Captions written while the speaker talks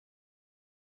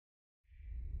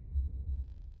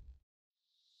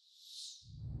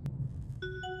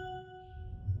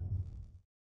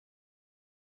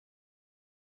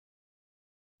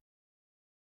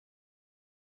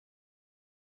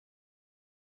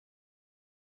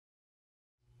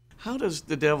how does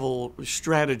the devil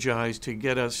strategize to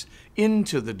get us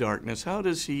into the darkness? How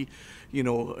does he,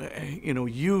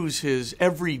 use his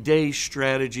everyday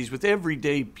strategies with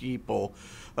everyday people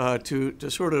to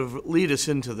sort of lead us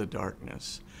into the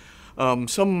darkness?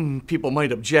 Some people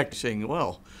might object, saying,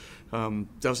 well,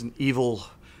 doesn't evil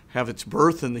have its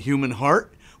birth in the human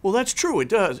heart? Well, that's true. It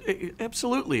does.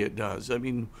 Absolutely, it does. I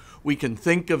mean, we can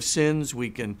think of sins.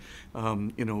 We can,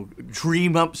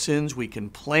 dream up sins. We can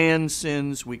plan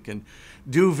sins. We can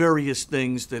do various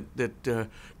things that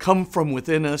come from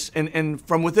within us and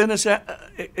from within us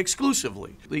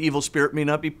exclusively. The evil spirit may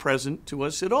not be present to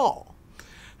us at all.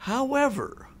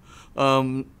 However,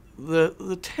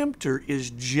 the tempter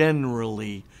is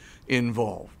generally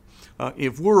involved.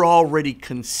 If we're already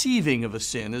conceiving of a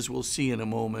sin, as we'll see in a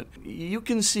moment, you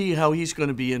can see how he's going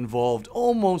to be involved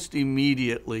almost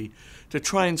immediately to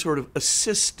try and sort of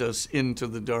assist us into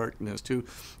the darkness, to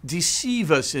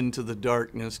deceive us into the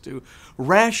darkness, to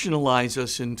rationalize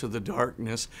us into the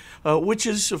darkness, which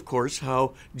is, of course,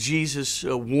 how Jesus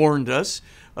warned us,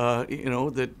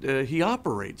 that he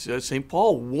operates. St.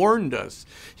 Paul warned us.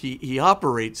 He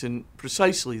operates in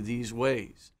precisely these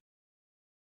ways.